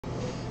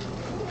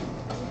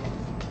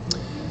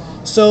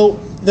So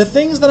the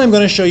things that I'm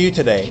going to show you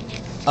today,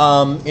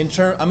 I'm going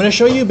to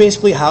show you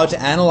basically how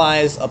to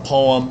analyze a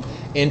poem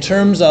in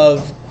terms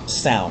of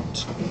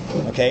sound.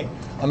 Okay,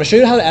 I'm going to show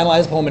you how to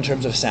analyze a poem in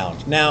terms of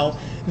sound. Now,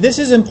 this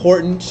is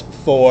important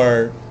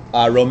for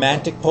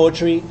romantic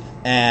poetry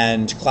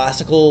and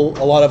classical,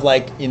 a lot of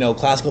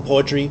classical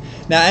poetry.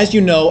 Now, as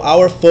you know,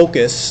 our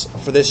focus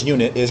for this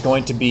unit is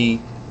going to be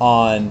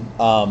on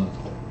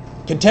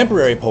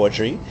contemporary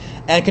poetry,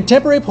 and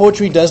contemporary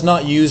poetry does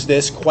not use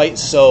this quite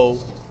so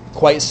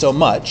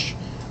much.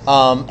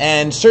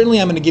 And certainly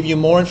I'm going to give you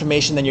more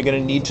information than you're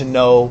going to need to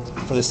know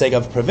for the sake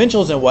of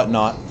provincials and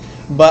whatnot.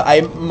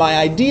 But my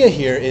idea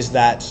here is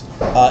that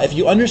if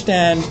you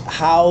understand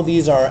how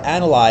these are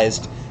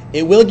analyzed,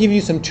 it will give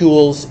you some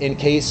tools in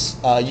case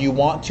you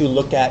want to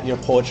look at your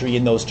poetry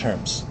in those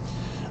terms.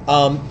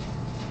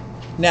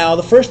 Now,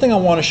 the first thing I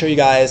want to show you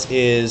guys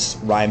is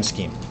rhyme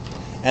scheme.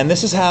 And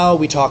this is how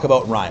we talk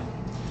about rhyme.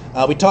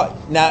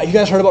 Now, you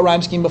guys heard about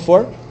rhyme scheme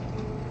before?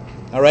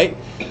 All right?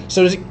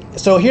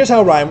 So here's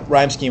how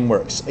rhyme scheme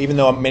works, even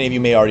though many of you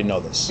may already know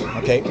this.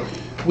 Okay?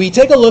 We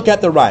take a look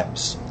at the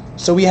rhymes.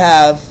 So we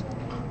have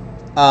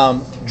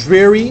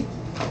dreary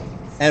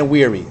and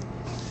weary.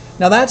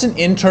 Now, that's an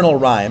internal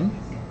rhyme.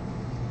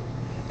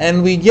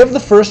 And we give the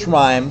first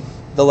rhyme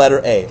the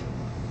letter A.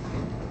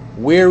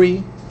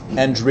 Weary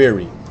and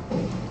dreary.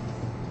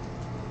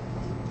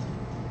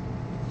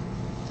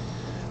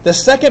 The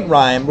second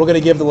rhyme, we're going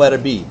to give the letter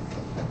B.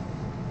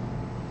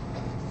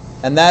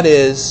 And that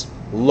is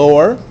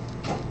lore,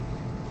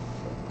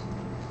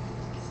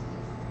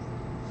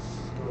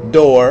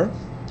 door,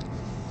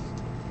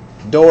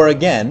 door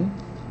again,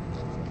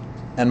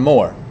 and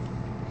more.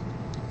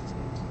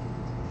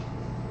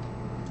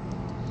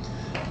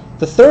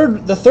 The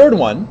third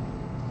one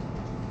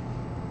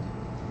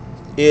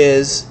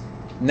is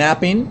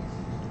napping,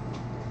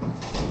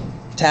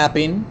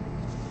 tapping,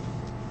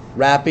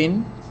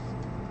 rapping,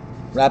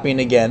 rapping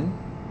again,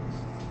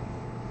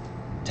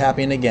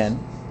 tapping again.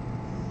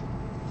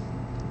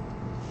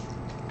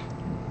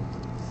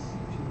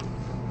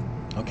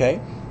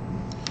 Okay?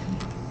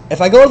 If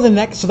I go to the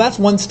next, so that's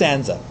one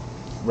stanza,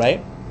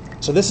 right?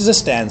 So this is a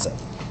stanza.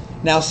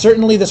 Now,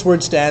 certainly this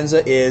word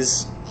stanza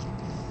is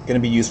going to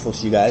be useful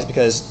to you guys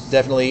because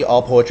definitely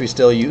all poetry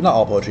still not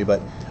all poetry,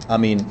 but I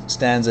mean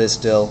stanza is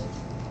still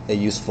a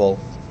useful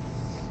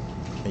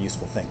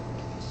thing.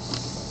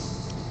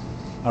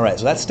 All right,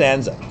 so that's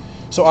stanza.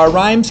 So our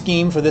rhyme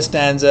scheme for this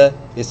stanza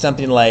is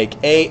something like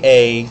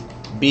A,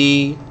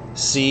 B,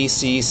 C,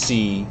 C,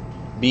 C,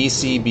 B,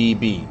 C, B,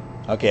 B.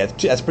 Okay,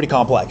 that's pretty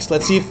complex.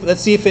 Let's see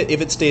if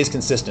it stays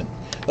consistent.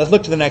 Let's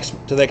look to the next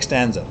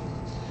stanza.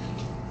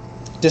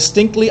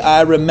 Distinctly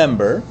I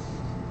remember,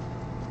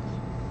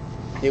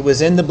 it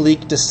was in the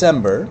bleak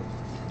December,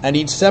 and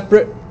each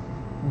separate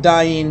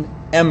dying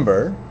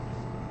ember.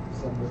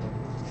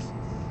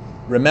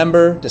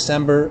 Remember,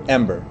 December,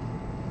 ember.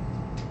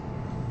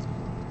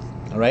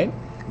 All right.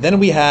 Then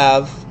we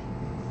have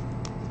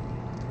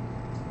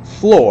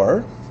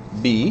floor,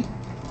 B.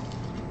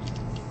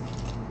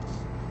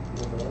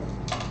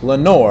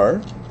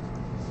 Lenore,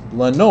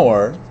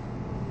 Lenore,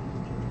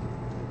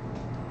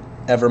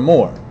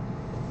 evermore.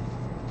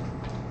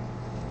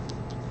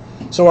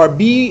 So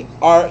you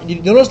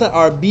notice that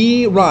our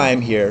B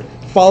rhyme here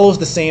follows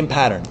the same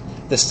pattern.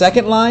 The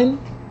second line,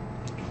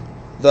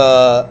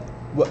 the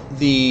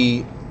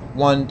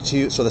 1,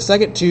 2, so the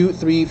second 2,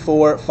 3,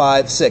 4,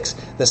 5, 6.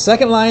 The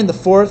second line, the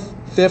fourth,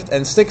 fifth,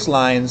 and sixth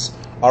lines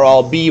are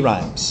all B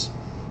rhymes,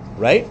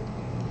 right?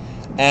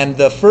 And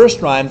the first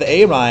rhyme, the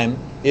A rhyme,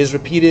 is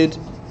repeated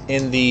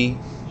in the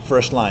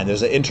first line.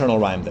 There's an internal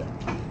rhyme there.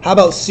 How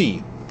about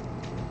C?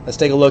 Let's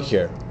take a look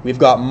here. We've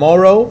got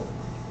morrow,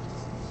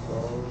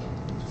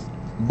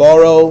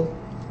 borrow,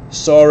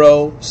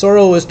 sorrow.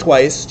 Sorrow is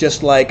twice,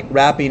 just like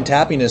rapping,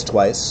 tapping is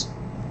twice.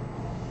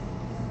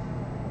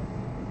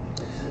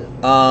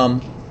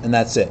 And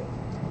that's it.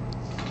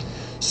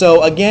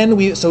 So again,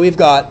 we've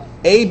got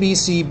A, B,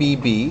 C, B,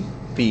 B,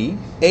 B,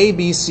 A,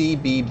 B, C,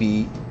 B,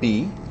 B,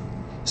 B.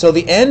 So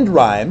the end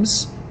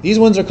rhymes, these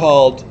ones are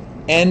called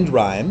end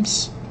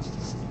rhymes.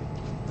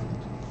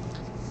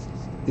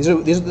 This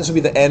would be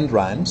the end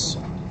rhymes.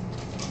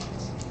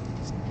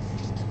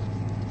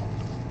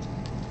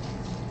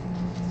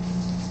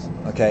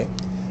 Okay,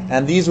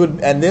 and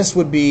this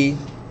would be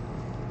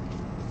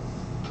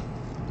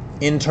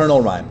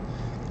internal rhyme.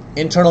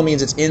 Internal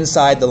means it's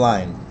inside the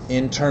line.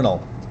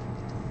 Internal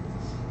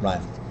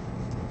rhyme.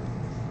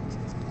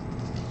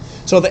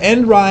 So the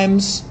end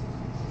rhymes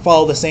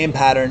follow the same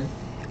pattern,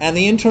 and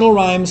the internal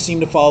rhymes seem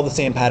to follow the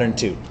same pattern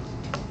too.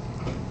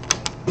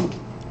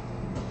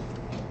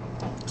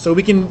 So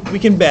we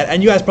can bet,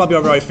 and you guys probably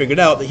have already figured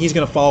out that he's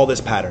going to follow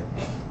this pattern.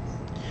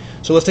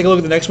 So let's take a look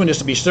at the next one just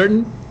to be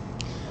certain.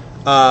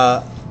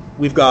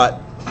 We've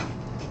got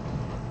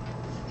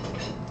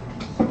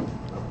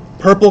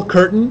purple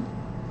curtain.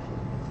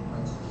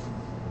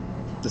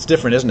 It's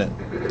different, isn't it?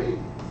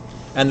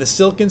 And the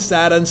silken,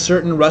 sad,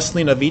 uncertain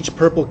rustling of each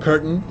purple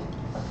curtain.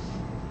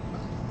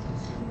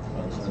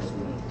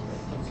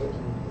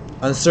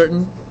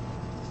 Uncertain.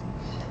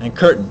 and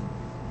curtain.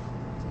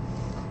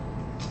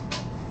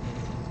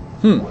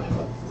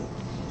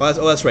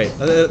 That's right.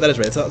 That is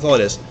right. That's all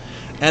it is.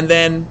 And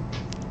then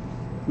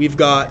we've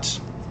got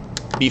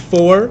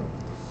before,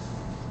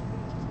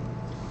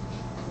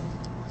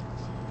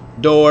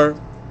 door,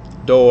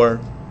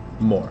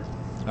 more.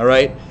 All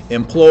right?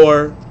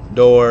 Implore,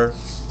 door.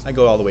 I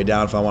go all the way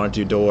down if I wanted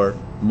to. Door,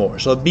 more.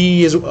 So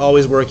B is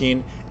always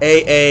working.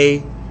 AA,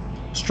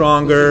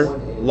 stronger,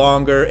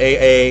 longer.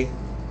 AA.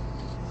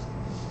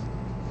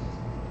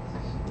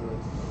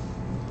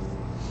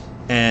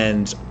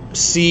 And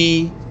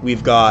C,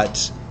 we've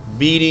got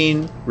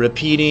beating,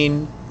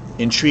 repeating,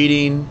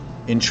 entreating,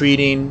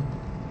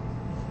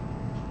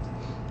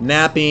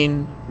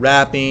 napping,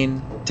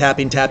 rapping,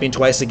 tapping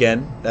twice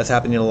again. That's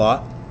happening a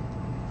lot.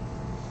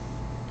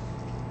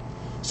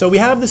 So we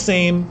have the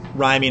same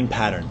rhyming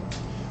pattern.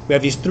 We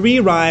have these three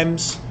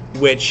rhymes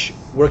which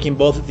working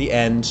both at the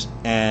end,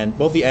 and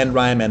both the end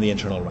rhyme and the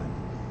internal rhyme.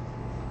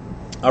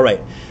 All right.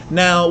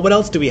 Now, what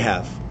else do we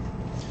have?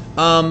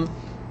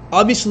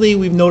 Obviously,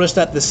 we've noticed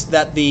that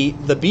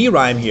the B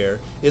rhyme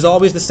here is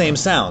always the same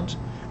sound.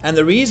 And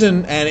the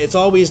reason, and it's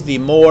always the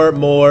more,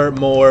 and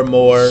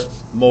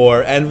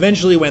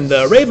eventually when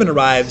the raven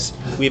arrives,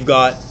 we've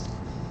got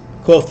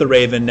quoth the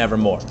raven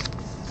nevermore.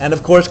 And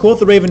of course, quoth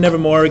the raven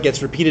nevermore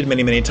gets repeated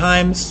many, many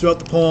times throughout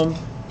the poem,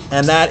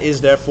 and that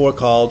is therefore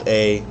called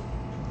a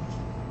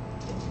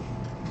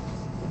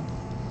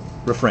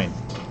refrain.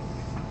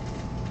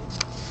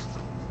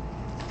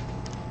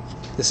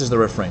 This is the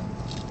refrain.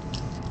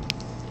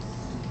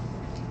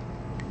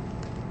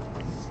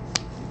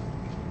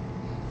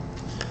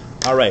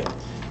 All right.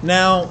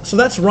 Now, so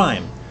that's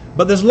rhyme.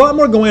 But there's a lot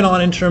more going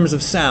on in terms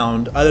of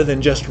sound other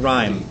than just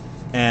rhyme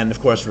and, of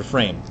course,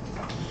 refrain.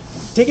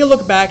 Take a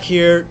look back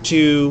here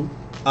to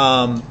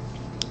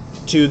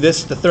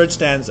the third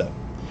stanza.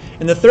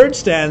 In the third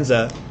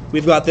stanza,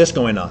 we've got this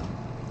going on.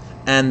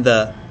 And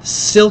the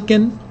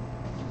silken,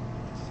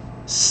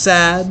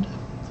 sad,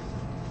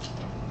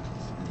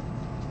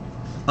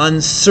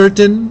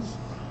 uncertain,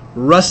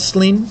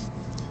 rustling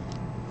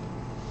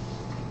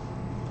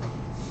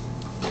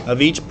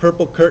of each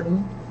purple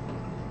curtain.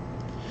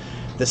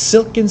 The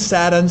silken,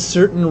 sad,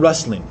 uncertain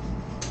rustling.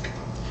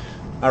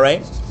 All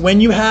right.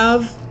 When you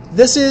have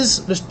this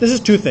is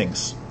two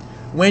things.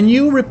 When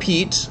you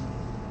repeat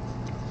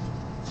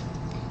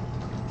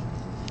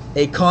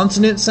a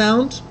consonant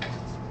sound,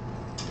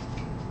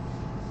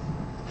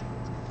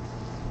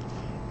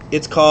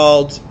 it's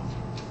called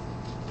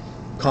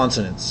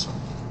consonance.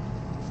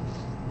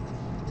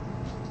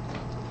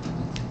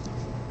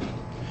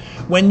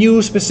 When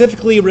you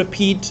specifically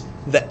repeat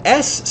the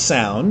S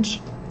sound,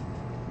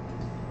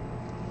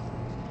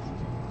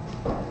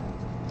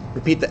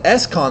 repeat the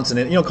S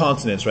consonant. You know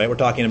consonants, right? We're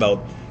talking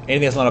about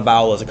anything that's not a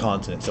vowel is a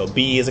consonant. So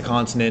B is a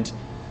consonant,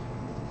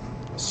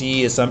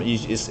 C is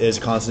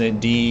a consonant,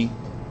 D,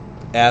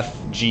 F,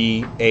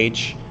 G,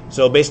 H.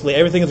 So basically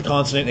everything is a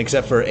consonant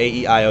except for A,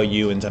 E, I, O,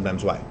 U, and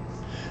sometimes Y.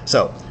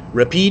 So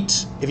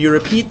if you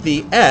repeat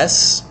the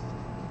S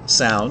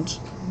sound,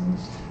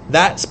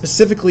 that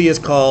specifically is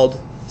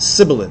called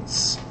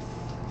sibilance.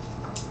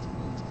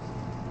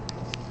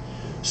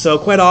 So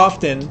quite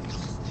often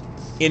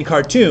in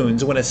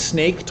cartoons, when a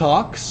snake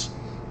talks,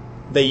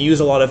 they use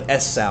a lot of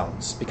S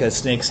sounds because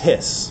snakes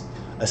hiss.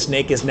 A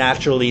snake is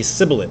naturally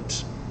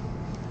sibilant.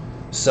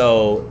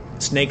 So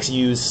snakes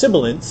use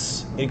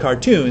sibilants in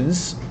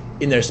cartoons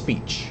in their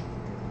speech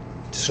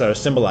to sort of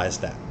symbolize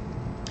that.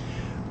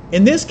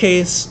 In this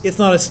case, it's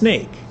not a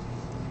snake.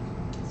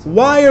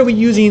 Why are we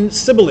using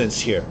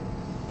sibilants here?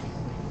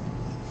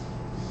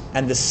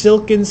 And the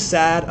silken,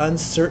 sad,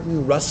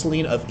 uncertain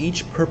rustling of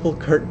each purple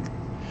curtain.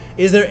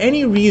 Is there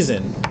any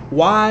reason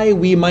why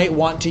we might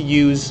want to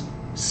use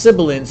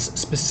sibilants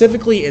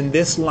specifically in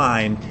this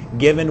line,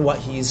 given what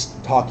he's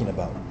talking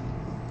about?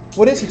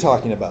 What is he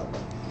talking about?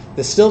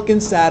 The silken,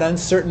 sad,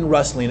 uncertain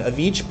rustling of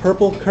each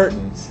purple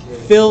curtain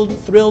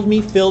thrilled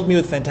me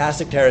with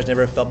fantastic terrors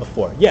never felt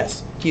before.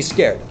 Yes, he's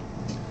scared.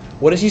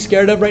 What is he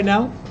scared of right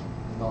now?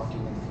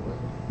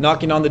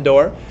 Knocking on the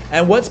door.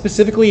 And what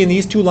specifically in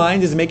these two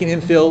lines is making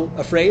him feel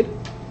afraid?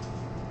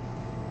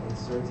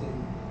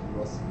 Uncertain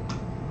rustling.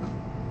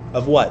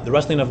 Of what? The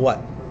rustling of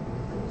what?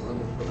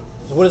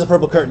 So what is a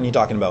purple curtain he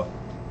talking about?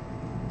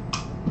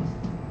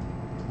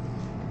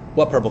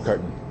 What purple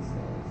curtain?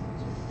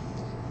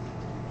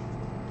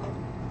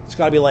 It's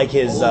got to be like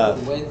his... the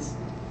wind's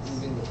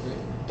moving the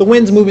curtain. The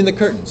wind's moving the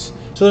curtains.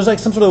 So there's like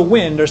some sort of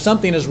wind or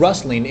something is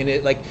rustling in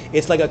it, like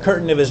it's like a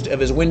curtain of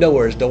his window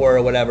or his door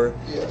or whatever.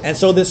 Yeah. And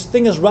so this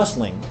thing is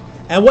rustling.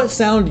 And what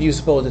sound do you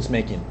suppose it's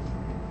making?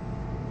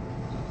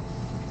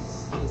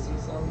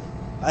 Hissing sound?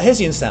 A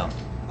hissing sound,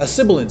 a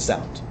sibilant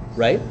sound,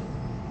 right?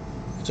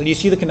 So do you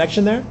see the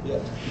connection there? Yeah.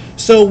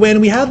 So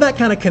when we have that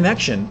kind of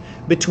connection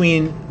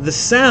between the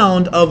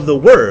sound of the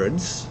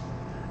words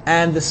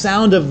and the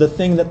sound of the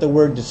thing that the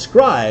word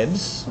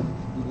describes,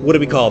 what do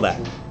we call that?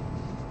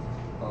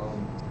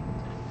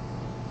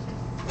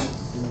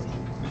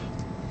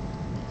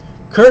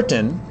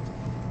 Curtain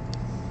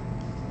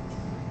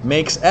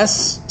makes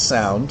S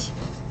sound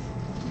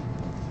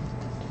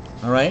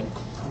All right?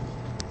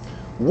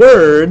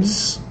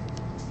 Words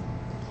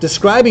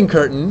describing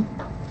curtain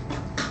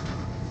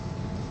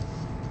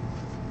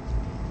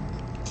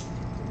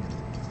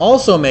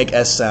also make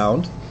S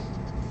sound.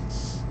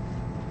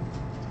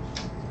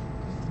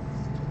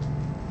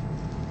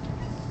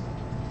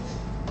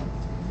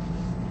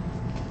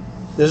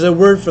 There's a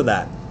word for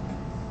that.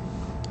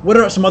 What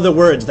are some other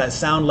words that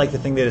sound like the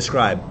thing they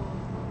describe?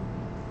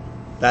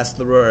 That's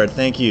the word.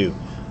 Thank you.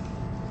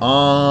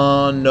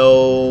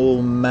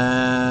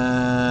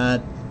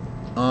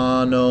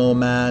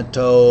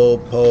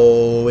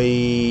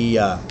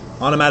 Onomatopoeia.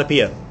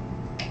 Onomatopoeia.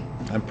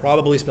 I'm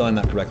probably spelling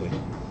that correctly.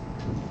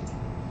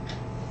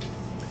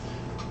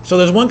 So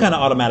there's one kind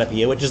of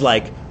onomatopoeia, which is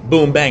like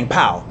boom, bang,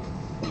 pow.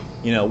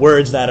 You know,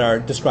 words that are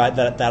described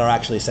that are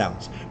actually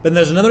sounds. But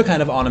there's another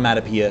kind of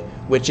onomatopoeia,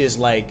 which is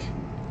like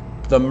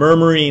the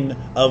murmuring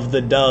of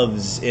the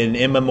doves in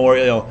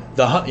immemorial,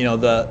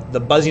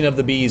 the buzzing of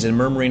the bees and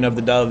murmuring of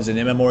the doves in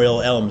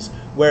immemorial elms,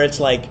 where it's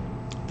like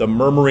the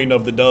murmuring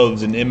of the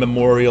doves in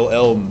immemorial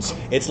elms.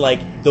 It's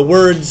like the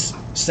words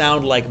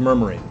sound like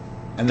murmuring,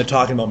 and they're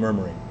talking about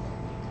murmuring.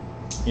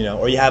 You know,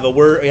 or you have a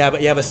word, you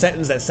have a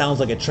sentence that sounds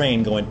like a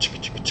train going,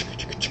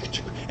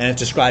 and it's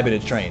describing a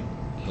train,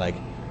 like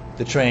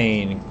the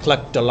train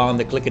clucked along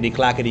the clickety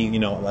clackety. You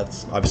know,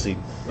 that's obviously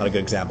not a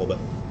good example, but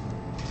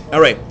all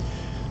right.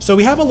 So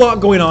we have a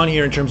lot going on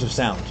here in terms of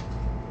sound.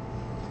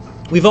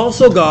 We've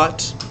also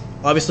got,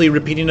 obviously,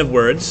 repeating of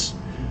words,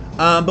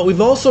 but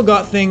we've also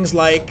got things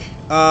like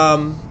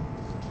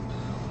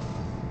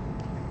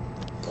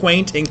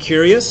quaint and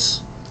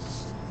curious.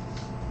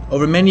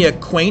 Over many a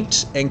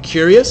quaint and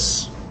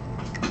curious.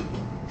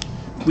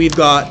 We've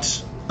got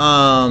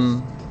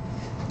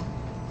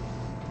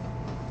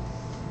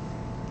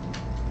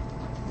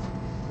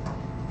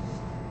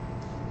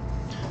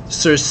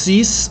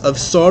surcease of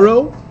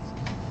sorrow.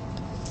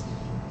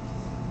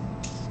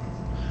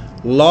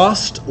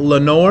 Lost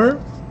Lenore,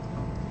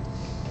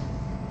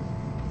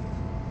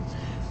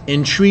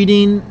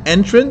 entreating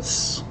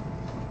entrance,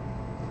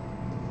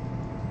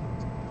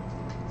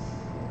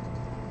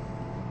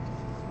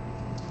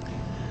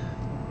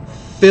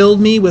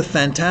 filled me with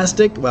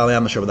fantastic, well,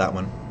 I'm not sure about that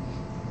one.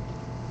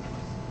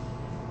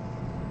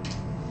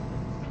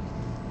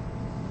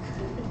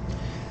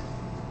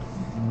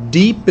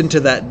 Deep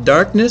into that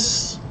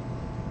darkness.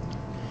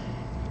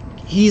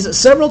 He's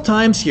several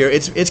times here.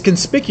 It's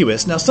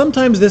conspicuous. Now,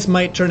 sometimes this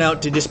might turn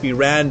out to just be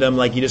random,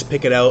 like you just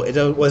pick it out.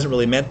 It wasn't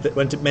really meant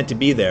to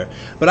be there.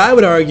 But I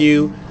would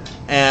argue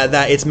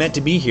that it's meant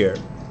to be here.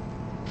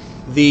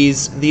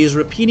 These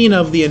repeating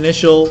of the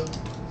initial,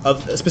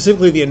 of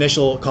specifically the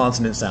initial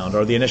consonant sound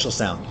or the initial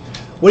sound.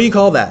 What do you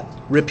call that?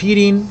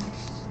 Repeating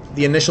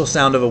the initial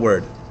sound of a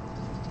word.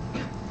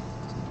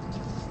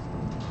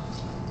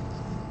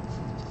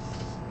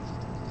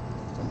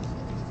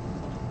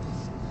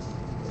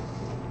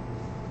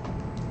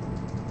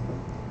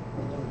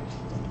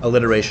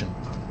 Alliteration.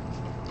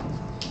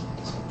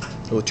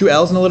 So with two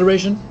L's in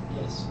alliteration?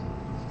 Yes.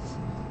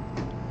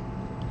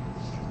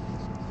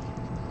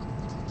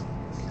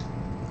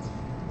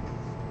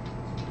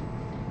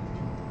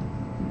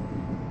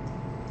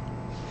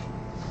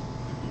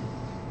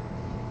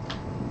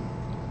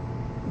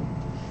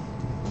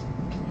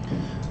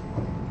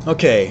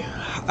 Okay.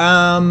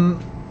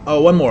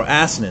 Oh, one more.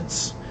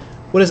 Assonance.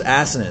 What is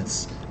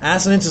assonance?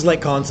 Assonance is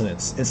like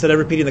consonants. Instead of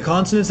repeating the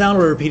consonant sound,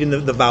 we're repeating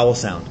the vowel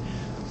sound.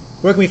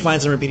 Where can we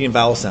find some repeating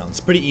vowel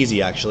sounds? Pretty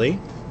easy, actually.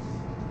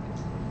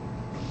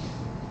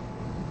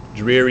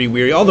 Dreary,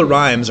 weary. All the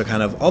rhymes are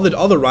kind of all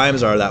the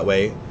rhymes are that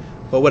way.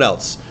 But what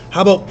else?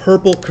 How about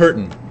purple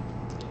curtain?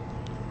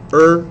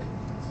 Here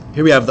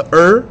we have the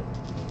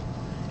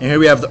and here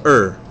we have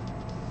the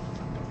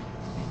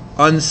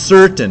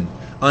Uncertain,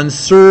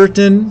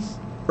 uncertain,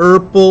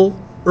 purple,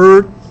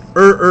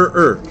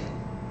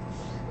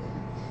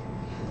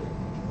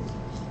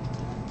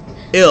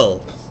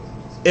 Ill,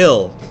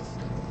 ill.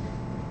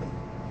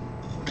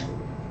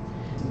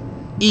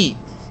 Eat,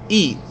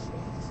 eat.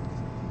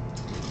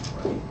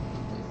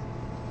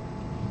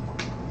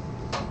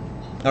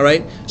 All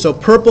right, so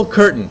purple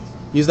curtain.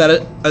 Use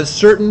that, a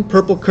certain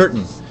purple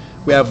curtain.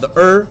 We have the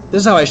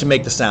This is how I should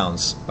make the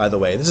sounds, by the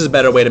way. This is a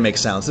better way to make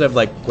sounds. Instead of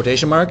like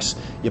quotation marks,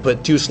 you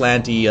put two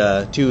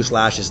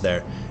slashes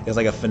there. It's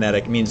like a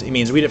phonetic. It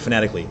means read it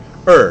phonetically.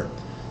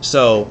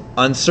 So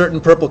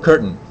uncertain purple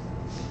curtain.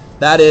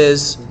 That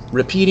is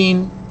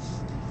repeating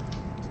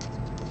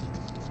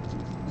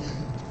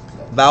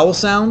vowel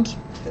sound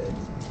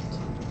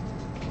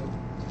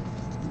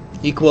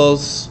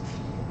equals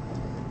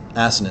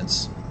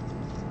assonance.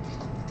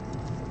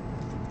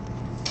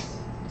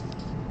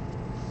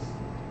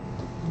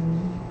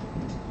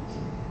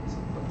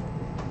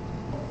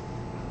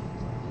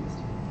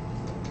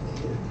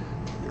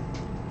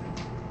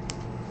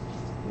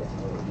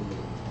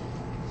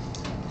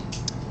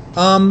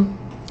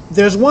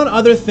 There's one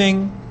other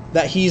thing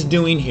that he's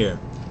doing here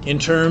in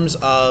terms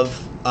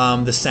of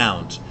the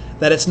sound,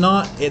 that it's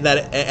not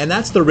that, and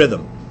that's the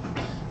rhythm.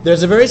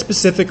 There's a very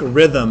specific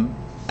rhythm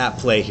at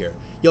play here.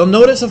 You'll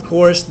notice, of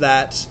course,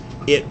 that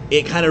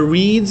it kind of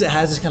reads. It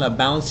has this kind of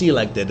bouncy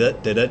like da da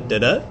da da da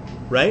da,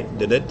 right?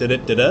 Da da da da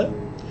da da.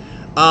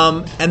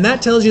 And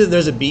that tells you that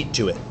there's a beat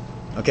to it.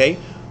 Okay.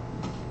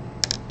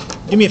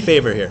 Do me a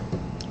favor here.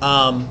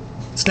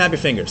 Snap your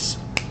fingers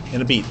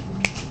in a beat.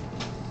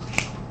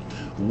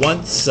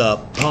 Once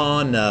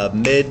upon a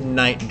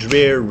midnight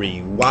dreary,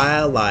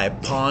 while I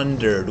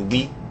pondered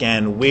weak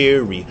and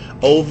weary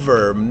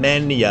over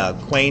many a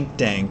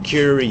quaint and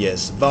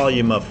curious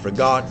volume of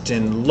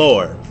forgotten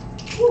lore,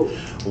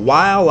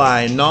 while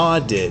I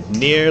nodded,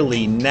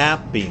 nearly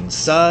napping,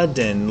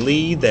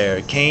 suddenly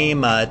there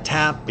came a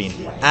tapping,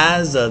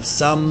 as of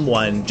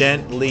someone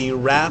gently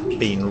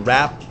rapping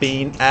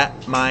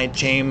at my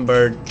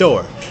chamber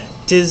door.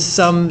 "'Tis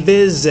some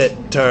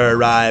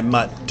visitor," I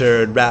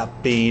muttered,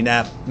 rapping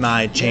at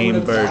my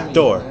chamber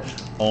door.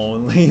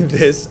 "Only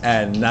this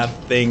and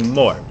nothing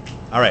more."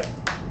 All right.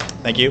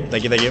 Thank you.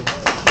 Thank you. Thank you.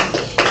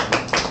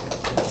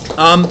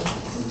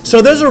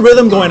 So there's a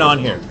rhythm going on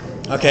here.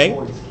 Okay.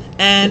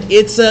 And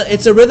it's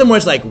a rhythm where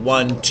it's like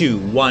 1 2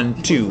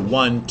 1 2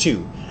 1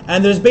 2.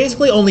 And there's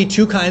basically only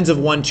two kinds of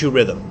 1 2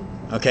 rhythm.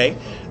 Okay.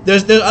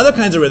 There's other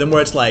kinds of rhythm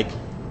where it's like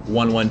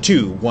 1 1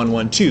 2 1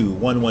 1 2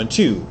 1 1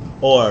 2,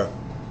 or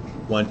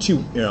 1 2,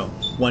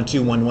 1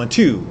 2 1 1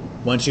 2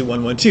 1 2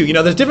 1 1 2.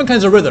 There's different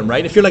kinds of rhythm,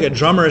 right? If you're like a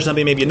drummer or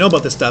something, maybe you know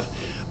about this stuff.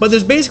 But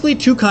there's basically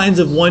two kinds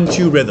of 1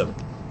 2 rhythm.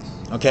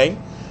 Okay,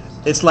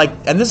 it's like,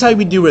 and this is how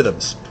we do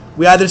rhythms.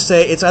 We either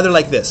say it's either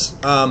like this.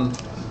 I'm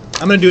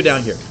gonna do it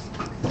down here.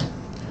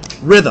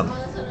 Rhythm.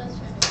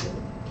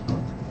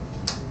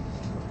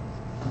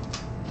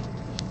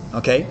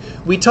 Okay,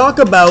 we talk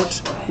about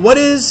what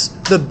is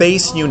the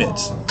bass unit.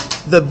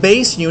 The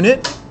bass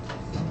unit.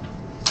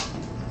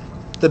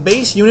 The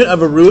bass unit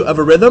of a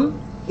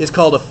rhythm is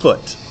called a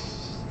foot.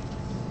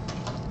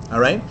 All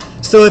right.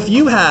 So if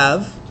you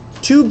have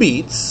two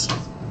beats,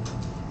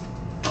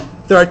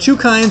 there are two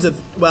kinds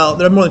of. Well,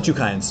 there are more than two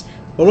kinds.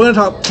 But we're going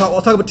to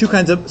I'll talk about two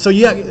kinds of. So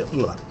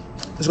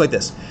it's like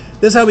this.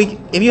 This is how we.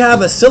 If you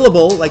have a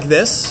syllable like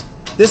this,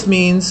 this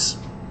means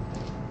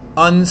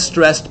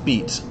unstressed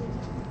beat.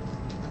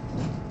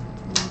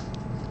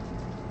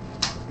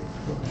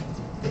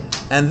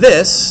 And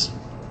this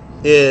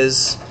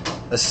is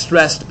a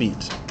stressed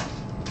beat.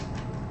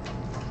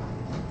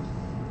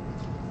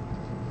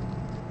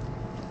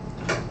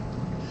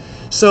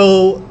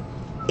 So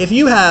if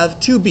you have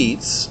two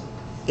beats,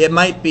 it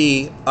might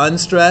be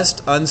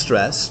unstressed,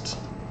 unstressed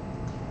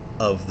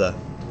of the.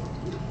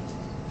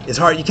 It's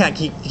hard. You can't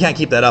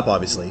keep that up,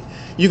 obviously.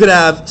 You could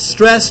have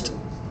stressed,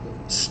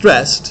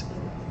 stressed,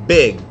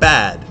 big,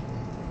 bad.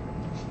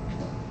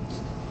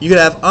 You could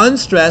have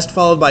unstressed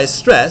followed by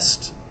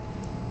stressed,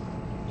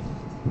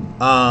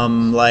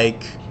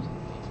 like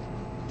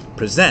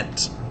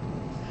present.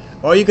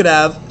 Or you could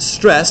have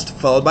stressed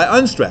followed by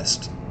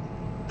unstressed,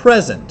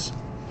 present.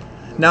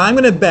 Now I'm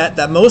going to bet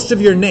that most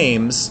of your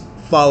names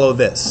follow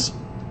this.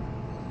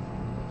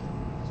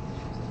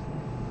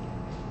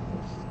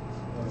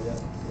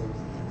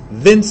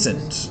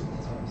 Vincent,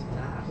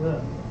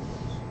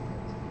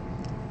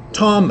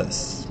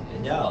 Thomas,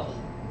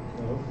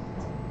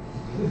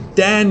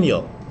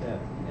 Daniel.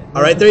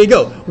 All right, there you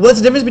go. What's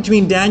the difference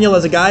between Daniel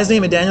as a guy's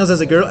name and Daniel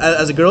as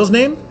a girl's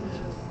name?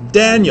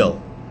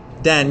 Daniel,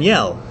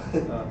 Danielle.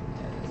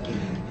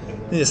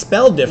 It's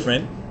spelled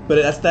different, but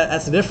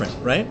that's the difference,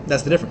 right?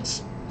 That's the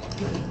difference.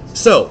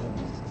 So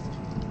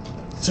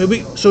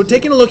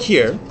taking a look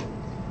here,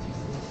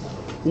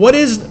 what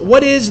is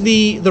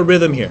the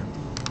rhythm here?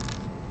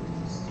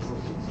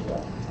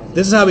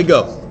 This is how we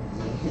go.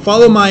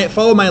 Follow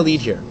my lead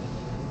here.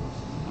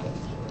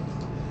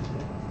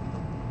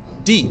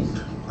 Deep.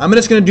 I'm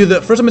just going to do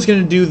the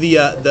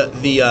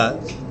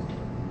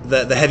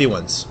heavy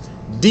ones.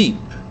 Deep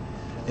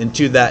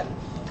into that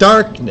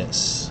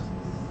darkness,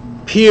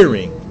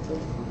 peering.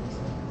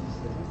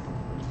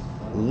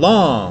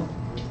 Long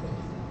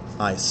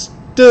I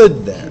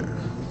stood there,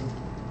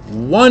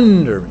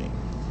 wondering,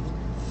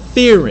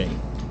 fearing.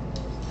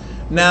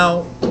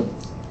 Now,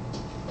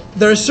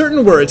 there are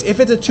certain words. If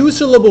it's a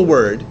two-syllable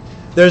word,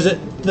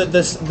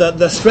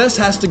 the stress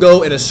has to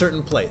go in a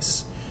certain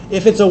place.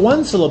 If it's a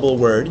one-syllable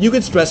word, you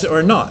could stress it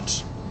or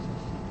not.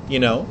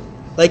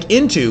 Like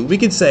into, we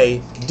could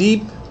say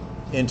deep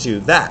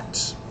into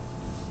that,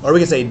 or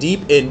we could say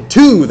deep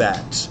into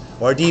that,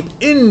 or deep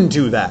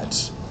into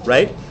that,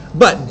 right?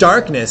 But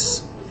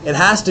darkness, it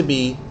has to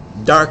be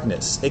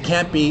darkness. It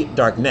can't be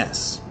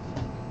darkness,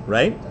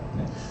 right?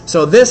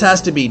 So this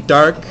has to be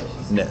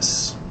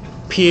darkness,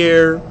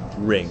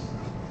 peering,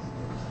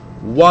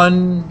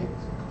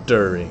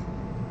 wondering,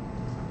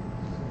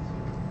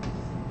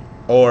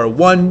 or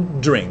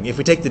wondering. If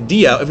we take the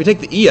D out, if we take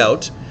the E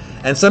out,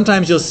 and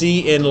sometimes you'll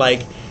see in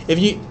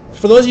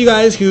for those of you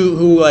guys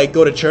who like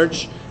go to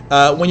church,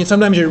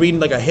 sometimes you're reading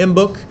like a hymn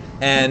book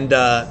and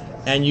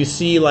you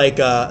see like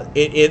they'll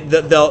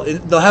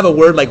have a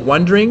word like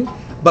wondering,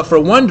 but for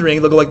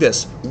wondering they'll go like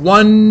this,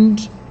 and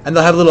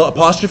they'll have a little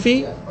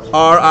apostrophe,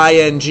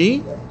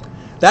 R-I-N-G.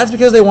 That's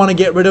because they want to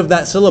get rid of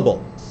that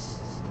syllable.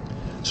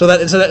 So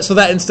that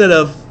instead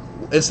of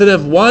instead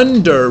of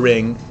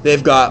wondering,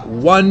 they've got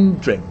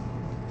wondering.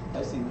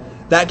 I've seen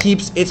that. That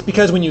keeps, it's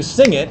because when you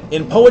sing it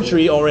in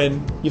poetry or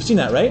in, you've seen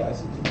that, right? I've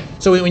seen that.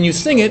 So when you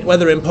sing it,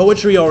 whether in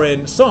poetry or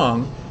in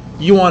song,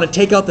 you want to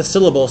take out the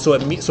syllable so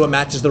it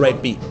matches the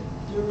right beat.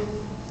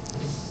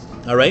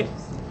 All right?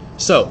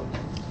 So,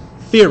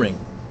 fearing,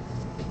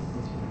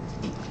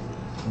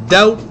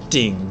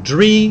 doubting,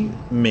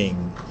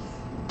 dreaming,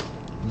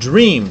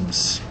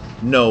 dreams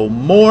no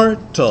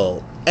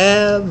mortal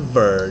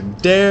ever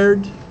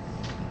dared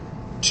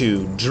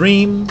to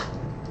dream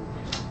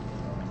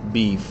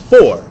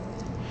before.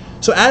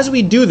 So as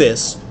we do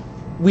this,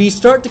 we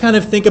start to kind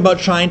of think about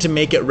trying to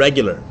make it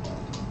regular.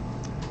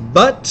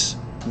 But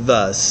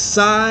the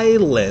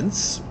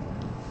silence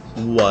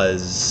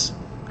was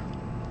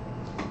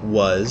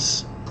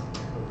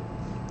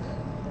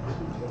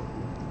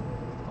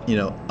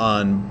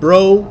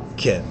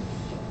unbroken,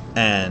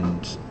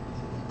 and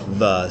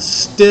the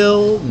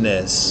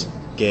stillness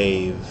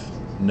gave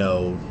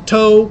no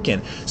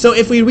token. So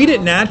if we read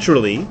it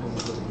naturally,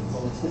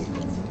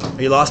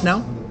 are you lost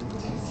now?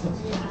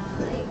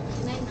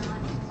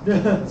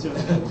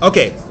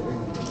 Okay,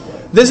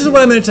 this is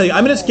what I'm going to tell you.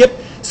 I'm going to skip.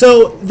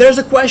 So there's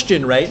a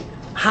question, right?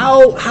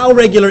 How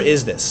regular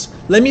is this?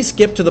 Let me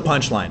skip to the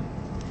punchline.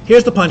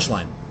 Here's the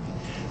punchline.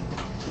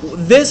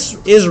 This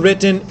is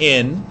written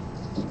in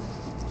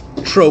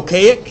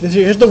trochaic.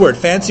 Here's the word,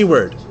 fancy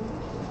word.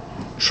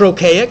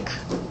 Trochaic.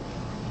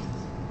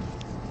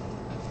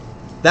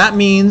 That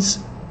means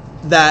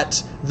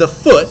that the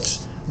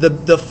foot,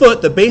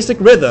 the basic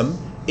rhythm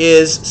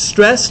is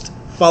stressed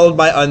followed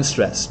by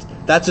unstressed.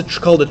 That's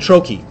called a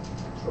trochee.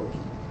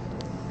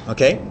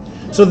 Okay?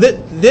 So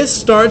this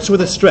starts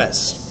with a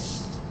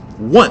stress.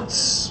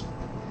 Once.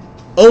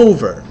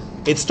 Over.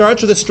 It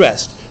starts with a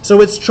stress.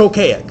 So it's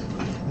trochaic.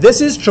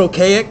 This is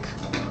trochaic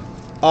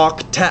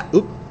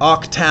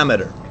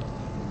octameter.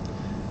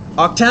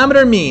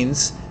 Octameter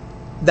means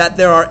that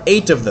there are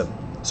 8 of them.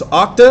 So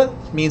octa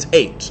means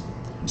 8.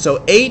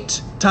 So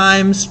 8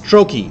 times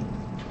trochee.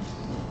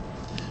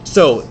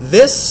 So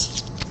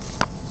this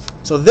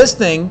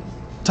thing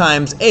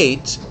times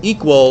 8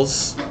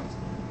 equals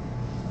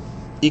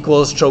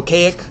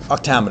trochaic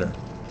octameter.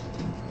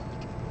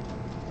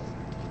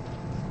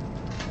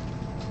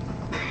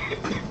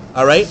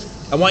 All right?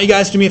 I want you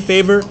guys to do me a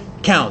favor.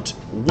 Count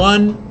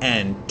 1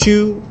 and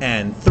 2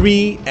 and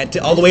 3 and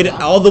all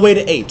the way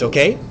to 8,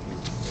 okay?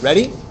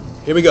 Ready?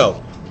 Here we go.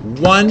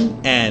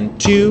 1 and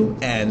 2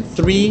 and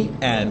 3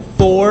 and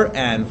 4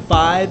 and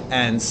 5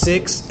 and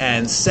 6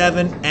 and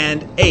 7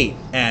 and 8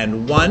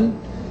 and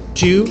 1,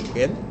 2,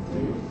 again.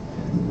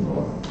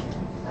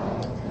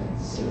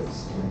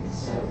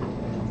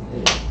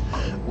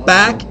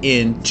 Back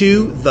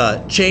into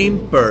the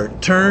chamber,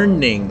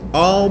 turning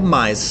all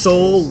my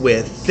soul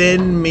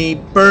within me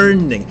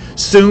burning.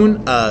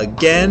 Soon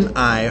again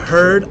I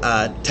heard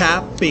a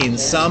tapping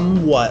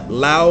somewhat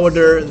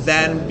louder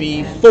than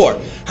before.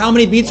 How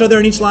many beats are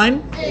there in each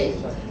line?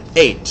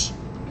 8.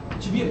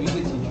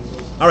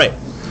 All right.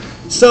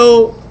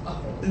 So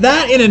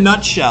that in a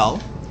nutshell.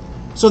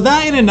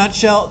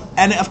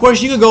 And of course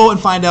you could go and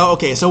find out.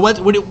 Okay, so what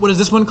is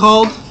this one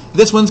called?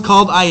 This one's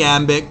called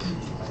iambic.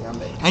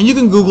 And you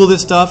can Google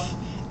this stuff.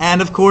 And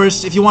of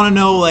course, if you want to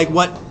know like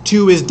what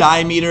 2 is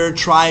dimeter,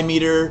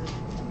 trimeter,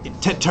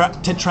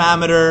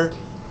 tetrameter,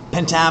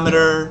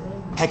 pentameter,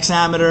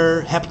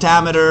 hexameter,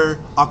 heptameter,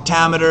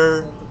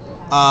 octameter,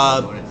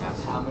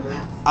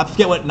 I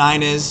forget what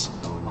 9 is.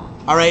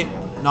 All right,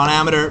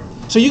 nonameter.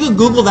 So you can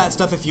Google that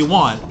stuff if you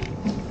want.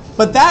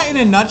 But that in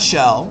a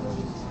nutshell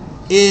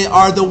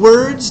are the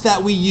words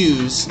that we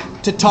use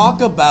to talk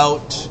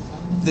about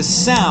the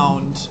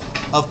sound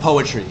of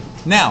poetry.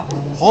 Now,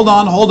 hold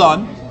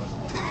on.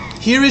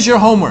 Here is your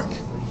homework.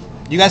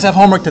 You guys have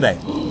homework today.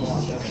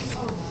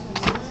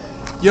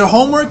 Your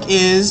homework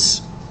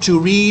is to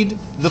read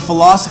The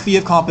Philosophy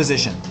of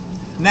Composition.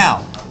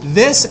 Now,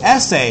 this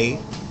essay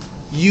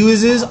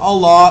uses a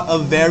lot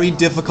of very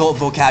difficult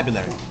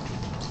vocabulary.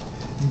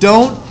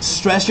 Don't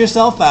stress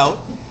yourself out.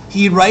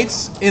 He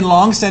writes in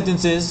long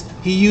sentences.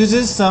 He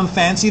uses some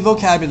fancy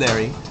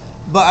vocabulary.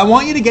 But I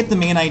want you to get the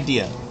main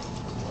idea.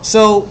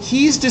 So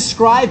he's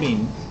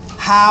describing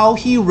how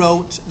he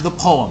wrote the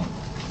poem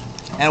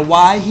and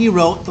why he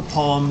wrote the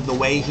poem the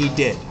way he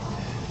did.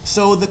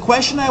 So the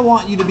question I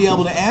want you to be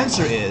able to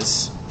answer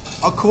is,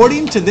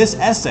 according to this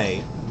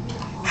essay,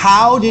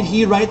 how did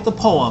he write the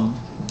poem?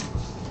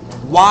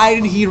 Why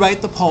did he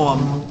write the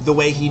poem the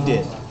way he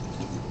did?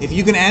 If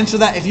you can answer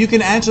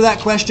that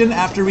question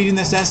after reading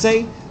this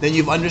essay, then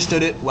you've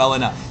understood it well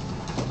enough.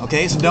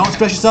 Okay, so don't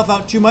stress yourself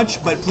out too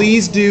much, but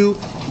please do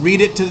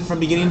read it from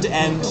beginning to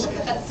end.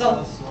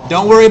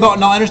 Don't worry about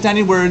not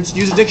understanding words.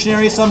 Use a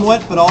dictionary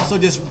somewhat, but also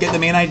just get the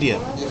main idea.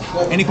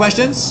 Any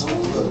questions?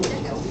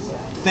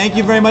 Thank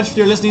you very much for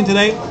your listening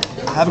today.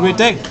 Have a great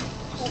day.